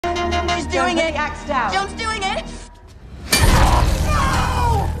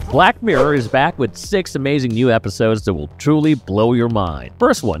Black Mirror is back with 6 amazing new episodes that will truly blow your mind.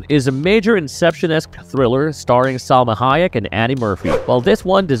 First one is a major Inception-esque thriller starring Salma Hayek and Annie Murphy. While this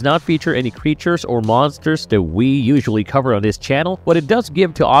one does not feature any creatures or monsters that we usually cover on this channel, what it does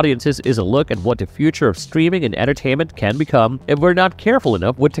give to audiences is a look at what the future of streaming and entertainment can become if we're not careful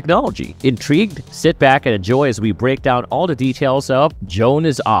enough with technology. Intrigued? Sit back and enjoy as we break down all the details of Joan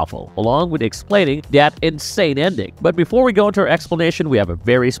is Awful, along with explaining that insane ending. But before we go into our explanation, we have a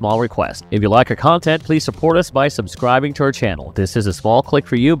very small request. If you like our content, please support us by subscribing to our channel. This is a small click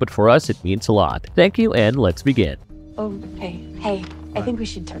for you, but for us, it means a lot. Thank you, and let's begin. Oh, hey, I think we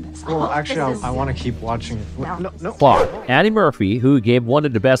should turn this off. Well, actually, I want to keep watching it. No. Plot. Annie Murphy, who gave one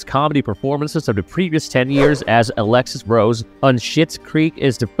of the best comedy performances of the previous 10 years as Alexis Rose on Schitt's Creek,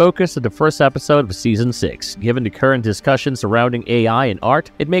 is the focus of the first episode of Season 6. Given the current discussion surrounding AI and art,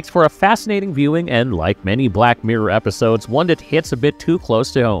 it makes for a fascinating viewing and, like many Black Mirror episodes, one that hits a bit too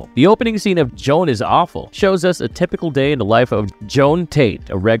close to home. The opening scene of Joan is Awful shows us a typical day in the life of Joan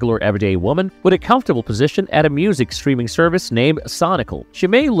Tate, a regular everyday woman with a comfortable position at a music streaming service named Sonical. She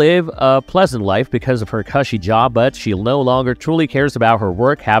may live a pleasant life because of her cushy job, but she no longer truly cares about her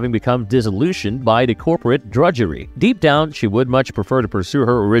work, having become disillusioned by the corporate drudgery. Deep down, she would much prefer to pursue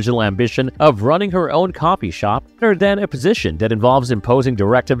her original ambition of running her own coffee shop rather than a position that involves imposing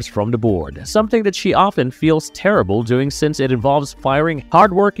directives from the board, something that she often feels terrible doing since it involves firing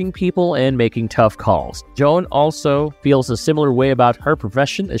hardworking people and making tough calls. Joan also feels a similar way about her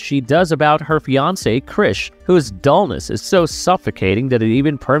profession as she does about her fiancé, Krish, whose dullness is so suffocating that it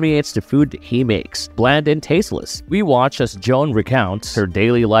even permeates the food that he makes, bland and tasteless. We watch as Joan recounts her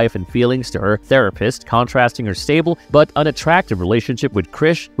daily life and feelings to her therapist, contrasting her stable but unattractive relationship with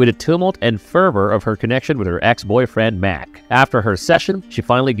Krish with the tumult and fervor of her connection with her ex-boyfriend Mac. After her session, she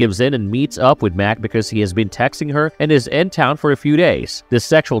finally gives in and meets up with Mac because he has been texting her and is in town for a few days. The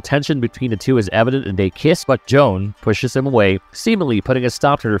sexual tension between the two is evident and they kiss, but Joan pushes him away, seemingly putting a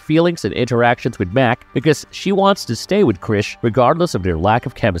stop to her feelings and interactions with Mac because she wants to stay with Krish regardless of their lack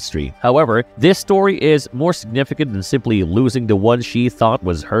of chemistry. However, this story is more significant than simply losing the one she thought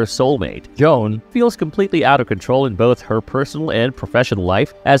was her soulmate. Joan feels completely out of control in both her personal and professional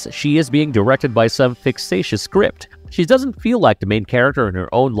life as she is being directed by some fixatious script. She doesn't feel like the main character in her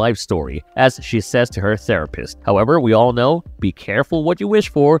own life story, as she says to her therapist. However, we all know, be careful what you wish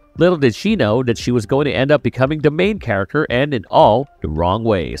for. Little did she know that she was going to end up becoming the main character, and in all the wrong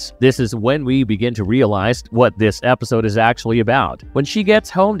ways. This is when we begin to realize what this episode is actually about. When she gets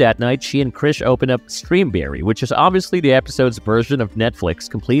home that night, she and Krish open up Streamberry, which is obviously the episode's version of Netflix,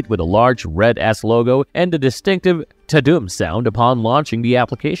 complete with a large red S logo and the distinctive ta-dum sound upon launching the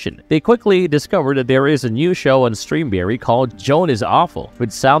application. They quickly discover that there is a new show on Streamberry called Joan is Awful, with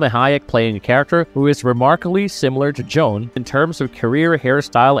Salma Hayek playing a character who is remarkably similar to Joan in terms of career,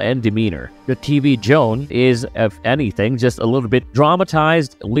 hairstyle, and demeanor. The TV Joan is, if anything, just a little bit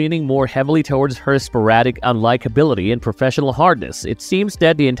dramatized, leaning more heavily towards her sporadic unlikability and professional hardness. It seems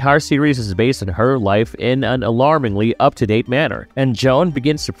that the entire series is based on her life in an alarmingly up-to-date manner, and Joan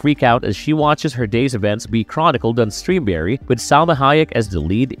begins to freak out as she watches her day's events be chronicled on Streamberry, with Salma Hayek as the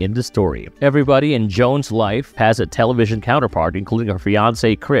lead in the story. Everybody in Joan's life has a television counterpart, including her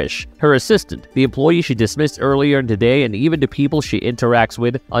fiancé Krish, her assistant, the employee she dismissed earlier in the day, and even the people she interacts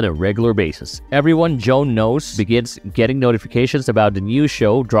with on a regular basis. Everyone Joan knows begins getting notifications about the new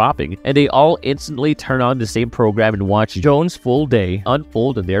show dropping, and they all instantly turn on the same program and watch Joan's full day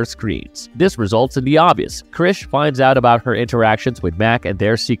unfold on their screens. This results in the obvious. Krish finds out about her interactions with Mac and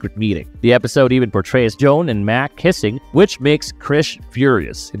their secret meeting. The episode even portrays Joan and Mac kissing, which makes Krish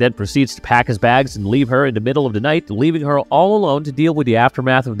furious. He then proceeds to pack his bags and leave her in the middle of the night, leaving her all alone to deal with the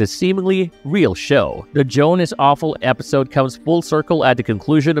aftermath of this seemingly real show. The Joan is Awful episode comes full circle at the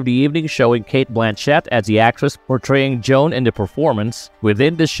conclusion of the evening, showing Cate Blanchett as the actress portraying Joan in the performance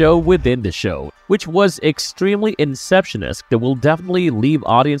within the show, which was extremely Inception-esque that will definitely leave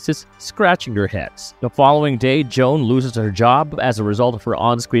audiences scratching their heads. The following day, Joan loses her job as a result of her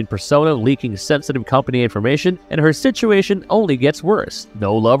on-screen persona leaking sensitive company information, and her situation only gets worse.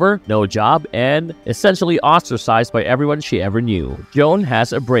 No lover, no job, and essentially ostracized by everyone she ever knew. Joan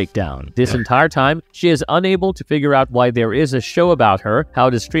has a breakdown. This entire time, she is unable to figure out why there is a show about her, how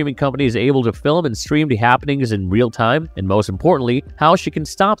the streaming company is able to film and stream the happenings in real time, and most importantly, how she can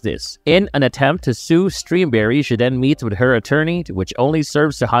stop this. In an attempt to sue Streamberry, she then meets with her attorney, which only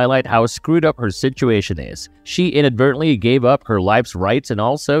serves to highlight how screwed up her situation is. She inadvertently gave up her life's rights and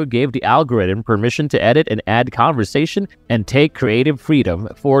also gave the algorithm permission to edit and add conversation and take creative freedom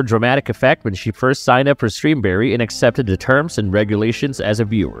for dramatic effect when she first signed up for Streamberry and accepted the terms and regulations as a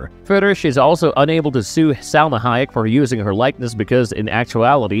viewer. Further, she is also unable to sue Salma Hayek for using her likeness because, in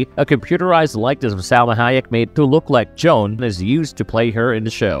actuality, a computerized likeness of Salma Hayek made to look like Joan is used to play her in the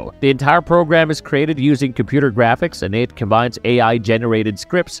show. The entire program is created using computer graphics, and it combines AI-generated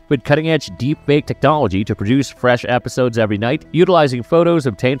scripts with cutting-edge deepfake technology to produce fresh episodes every night, utilizing photos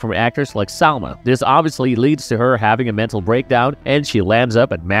obtained from actors like Salma. This obviously leads to her having a mental breakdown, and she lands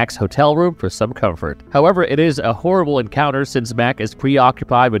up at Mac's hotel room for some comfort. However, it is a horrible encounter since Mac is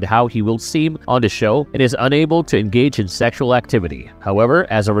preoccupied with how he will seem on the show and is unable to engage in sexual activity. However,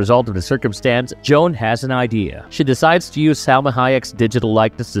 as a result of the circumstance, Joan has an idea. She decides to use Salma Hayek's digital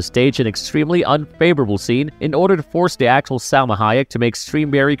likeness to stage an extremely unfavorable scene in order to force the actual Salma Hayek to make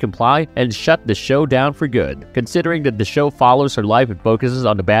Streamberry comply and shut the show down for good. Considering that the show follows her life and focuses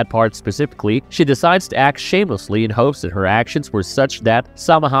on the bad parts specifically, she decides to act shamelessly in hopes that her actions were such that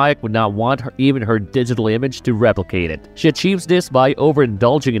Salma Hayek would not want even her digital image to replicate it. She achieves this by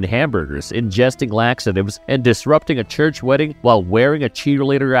overindulging in hamburgers, ingesting laxatives, and disrupting a church wedding while wearing a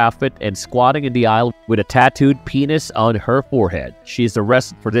cheerleader outfit and squatting in the aisle with a tattooed penis on her forehead. She is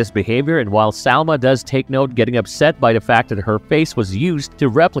arrested for this behavior, and while Salma does take note, getting upset by the fact that her face was used to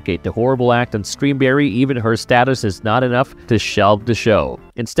replicate the horrible act on Streamberry, even her status is not enough to shelve the show.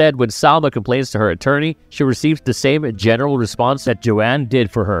 Instead, when Salma complains to her attorney, she receives the same general response that Joanne did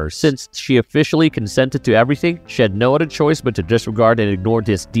for her. Since she officially consented to everything, she had no other choice but to disregard and ignore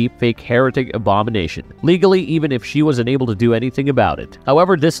this deepfake heretic abomination, legally even if she was unable to do anything about it.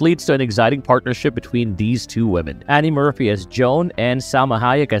 However, this leads to an exciting partnership between these two women, Annie Murphy as Joan and Salma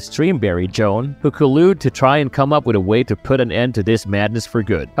Hayek as Streamberry Joan, who collude to try and come up with a way to put an end to this madness for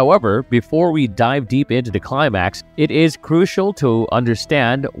good. However, before we dive deep into the climax, it is crucial to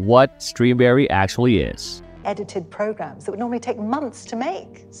understand what Streamberry actually is. Edited programs that would normally take months to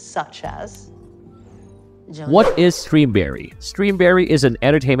make, such as... What is Streamberry? Streamberry is an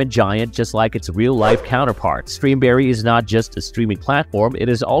entertainment giant just like its real-life counterpart. Streamberry is not just a streaming platform, it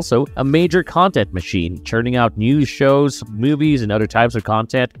is also a major content machine, churning out news shows, movies, and other types of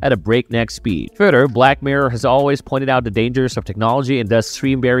content at a breakneck speed. Further, Black Mirror has always pointed out the dangers of technology, and thus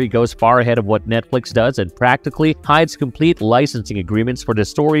Streamberry goes far ahead of what Netflix does and practically hides complete licensing agreements for the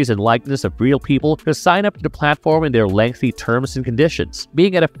stories and likeness of real people to sign up to the platform in their lengthy terms and conditions.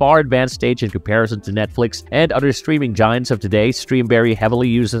 Being at a far advanced stage in comparison to Netflix and other streaming giants of today, Streamberry heavily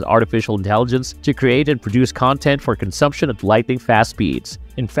uses artificial intelligence to create and produce content for consumption at lightning-fast speeds.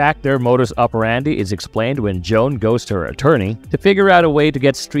 In fact, their modus operandi is explained when Joan goes to her attorney to figure out a way to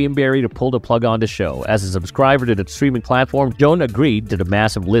get Streamberry to pull the plug on the show. As a subscriber to the streaming platform, Joan agreed to the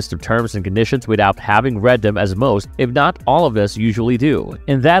massive list of terms and conditions without having read them, as most, if not all of us, usually do.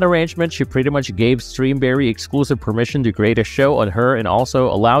 In that arrangement, she pretty much gave Streamberry exclusive permission to create a show on her and also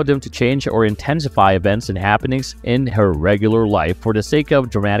allowed them to change or intensify events and happenings in her regular life for the sake of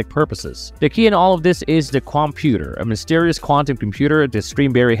dramatic purposes. The key in all of this is the Quamputer, a mysterious quantum computer at the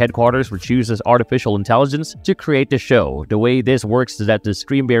Streamberry headquarters, which uses artificial intelligence to create the show. The way this works is that the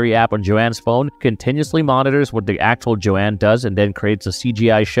Streamberry app on Joanne's phone continuously monitors what the actual Joanne does and then creates a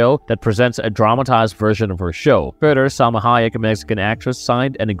CGI show that presents a dramatized version of her show. Further, Salma Hayek, a Mexican actress,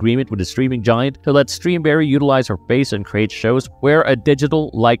 signed an agreement with the streaming giant to let Streamberry utilize her face and create shows where a digital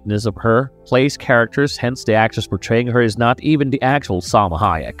likeness of her plays characters, hence the actress portraying her is not even the actual Salma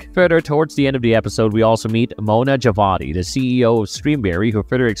Hayek. Further, towards the end of the episode, we also meet Mona Javadi, the CEO of Streamberry, who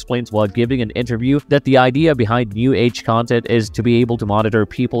further explains while giving an interview that the idea behind new age content is to be able to monitor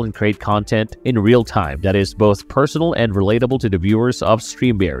people and create content in real time that is both personal and relatable to the viewers of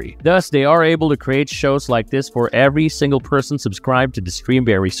Streamberry. Thus, they are able to create shows like this for every single person subscribed to the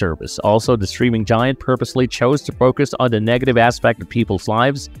Streamberry service. Also, the streaming giant purposely chose to focus on the negative aspect of people's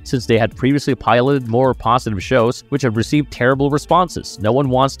lives, since they had previously piloted more positive shows which have received terrible responses. No one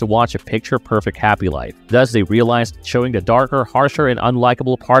wants to watch a picture-perfect happy life. Thus, they realized showing the darker, harsher, and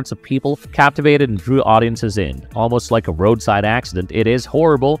unlikable parts of people captivated and drew audiences in. Almost like a roadside accident, it is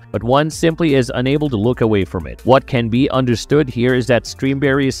horrible, but one simply is unable to look away from it. What can be understood here is that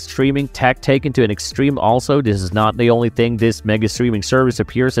Streamberry's streaming tech taken to an extreme. Also, this is not the only thing this mega streaming service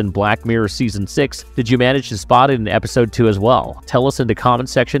appears in Black Mirror Season 6. Did you manage to spot it in Episode 2 as well? Tell us in the comment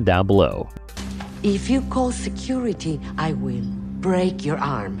section down below. If you call security, I will break your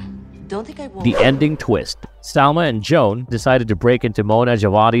arm. Don't think I won't. The ending twist. Salma and Joan decided to break into Mona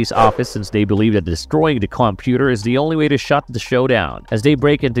Javadi's office since they believe that destroying the computer is the only way to shut the show down. As they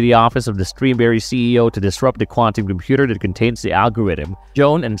break into the office of the Streamberry CEO to disrupt the quantum computer that contains the algorithm,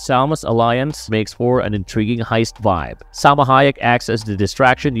 Joan and Salma's alliance makes for an intriguing heist vibe. Salma Hayek acts as the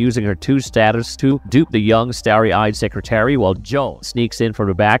distraction, using her 2 status to dupe the young, starry-eyed secretary, while Joan sneaks in from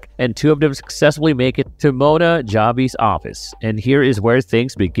the back, and 2 of them successfully make it to Mona Javadi's office. And here is where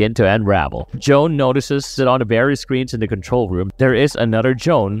things begin to unravel. Joan notices that on the various screens in the control room, there is another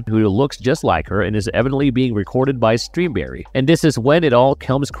Joan who looks just like her and is evidently being recorded by Streamberry. And this is when it all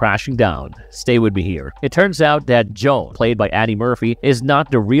comes crashing down. Stay with me here. It turns out that Joan, played by Annie Murphy, is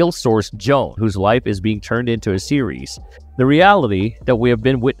not the real source Joan, whose life is being turned into a series. The reality that we have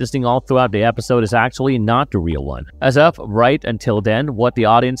been witnessing all throughout the episode is actually not the real one. As of right until then, what the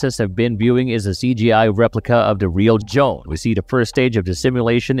audiences have been viewing is a CGI replica of the real Joan. We see the first stage of the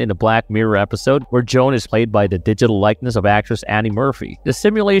simulation in the Black Mirror episode, where Joan is played by the digital likeness of actress Annie Murphy. The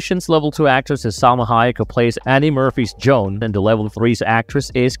simulation's level 2 actress is Salma Hayek, who plays Annie Murphy's Joan, and the level 3's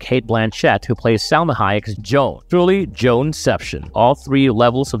actress is Cate Blanchett, who plays Salma Hayek's Joan. Truly, Joanception. All 3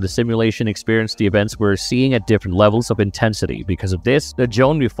 levels of the simulation experience the events we're seeing at different levels of intensity. Because of this, the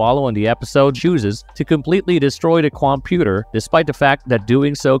Joan we follow in the episode chooses to completely destroy the computer, despite the fact that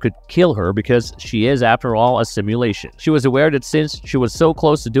doing so could kill her because she is, after all, a simulation. She was aware that since she was so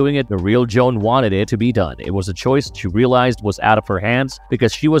close to doing it, the real Joan wanted it to be done. It was a choice she realized was out of her hands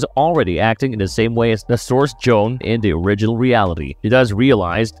because she was already acting in the same way as the source Joan in the original reality. She does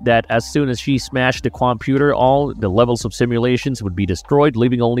realize that as soon as she smashed the computer, all the levels of simulations would be destroyed,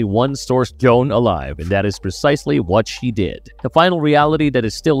 leaving only one source Joan alive, and that is precisely what she did. The final reality that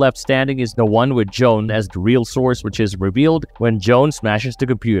is still left standing is the one with Joan as the real source, which is revealed when Joan smashes the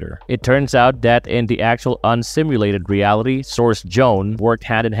computer. It turns out that in the actual unsimulated reality, source Joan worked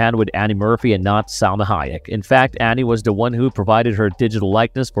hand in hand with Annie Murphy and not Salma Hayek. In fact, Annie was the one who provided her digital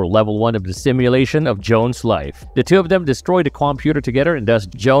likeness for level 1 of the simulation of Joan's life. The 2 of them destroyed the computer together, and thus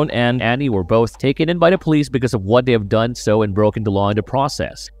Joan and Annie were both taken in by the police because of what they have done so and broken the law in the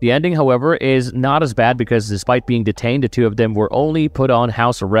process. The ending, however, is not as bad because despite being detained, the 2 of them were only put on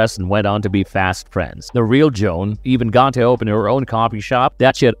house arrest and went on to be fast friends. The real Joan even got to open her own coffee shop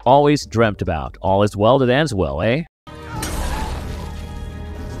that she had always dreamt about. All is well that ends well, eh?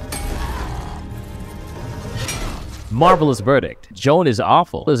 Marvelous verdict. Joan is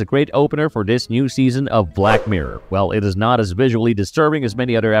awful is a great opener for this new season of Black Mirror. While it is not as visually disturbing as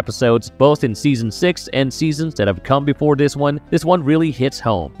many other episodes, both in Season 6 and seasons that have come before this one really hits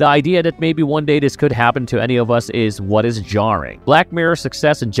home. The idea that maybe one day this could happen to any of us is what is jarring. Black Mirror's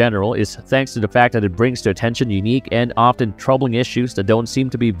success in general is thanks to the fact that it brings to attention unique and often troubling issues that don't seem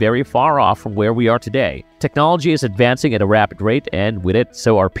to be very far off from where we are today. Technology is advancing at a rapid rate, and with it,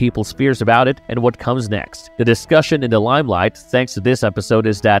 so are people's fears about it and what comes next. The discussion in the limelight, thanks to this episode,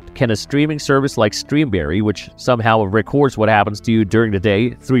 is that can a streaming service like Streamberry, which somehow records what happens to you during the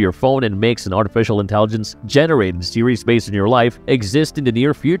day through your phone and makes an artificial intelligence generated series based on your life, exist in the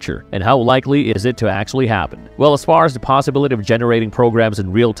near future? And how likely is it to actually happen? Well, as far as the possibility of generating programs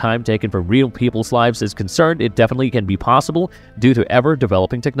in real time taken from real people's lives is concerned, it definitely can be possible due to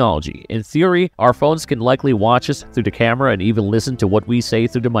ever-developing technology. In theory, our phones can likely watch us through the camera and even listen to what we say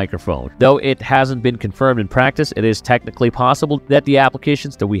through the microphone. Though it hasn't been confirmed in practice, it is technically possible that the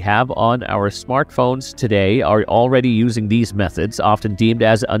applications that we have on our smartphones today are already using these methods, often deemed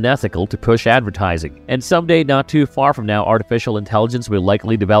as unethical, to push advertising. And someday, not too far from now, artificial intelligence will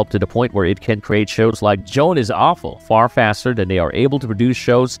likely develop to the point where it can create shows like Joan is Awful far faster than they are able to produce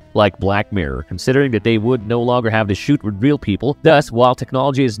shows like Black Mirror, considering that they would no longer have to shoot with real people. Thus, while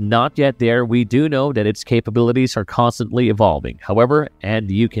technology is not yet there, we do know that its capabilities are constantly evolving. However, and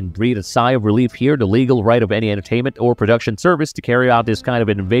you can breathe a sigh of relief here, the legal right of any entertainment or production service to carry out this kind of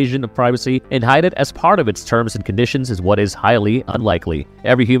an invasion of privacy and hide it as part of its terms and conditions is what is highly unlikely.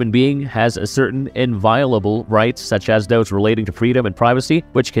 Every human being has a certain inviolable rights, such as those relating to freedom and privacy,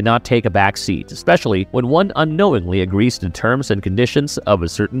 which cannot take a back seat, especially when one unknowingly agrees to the terms and conditions of a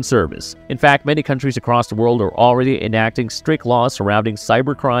certain service. In fact, many countries across the world are already enacting strict laws surrounding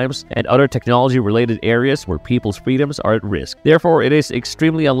cybercrimes and other technology-related areas where people's freedoms are at risk. Therefore, it is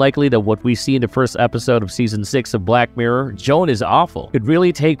extremely unlikely that what we see in the first episode of Season 6 of Black Mirror, Joan is Awful, could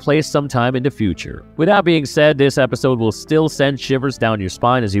really take place sometime in the future. With that being said, this episode will still send shivers down your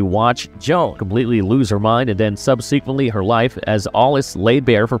spine as you watch Joan completely lose her mind and then subsequently her life, as all is laid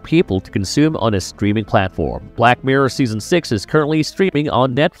bare for people to consume on a streaming platform. Black Mirror Season 6 is currently streaming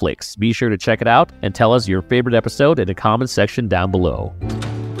on Netflix. Be sure to check it out and tell us your favorite episode in the comments section down below.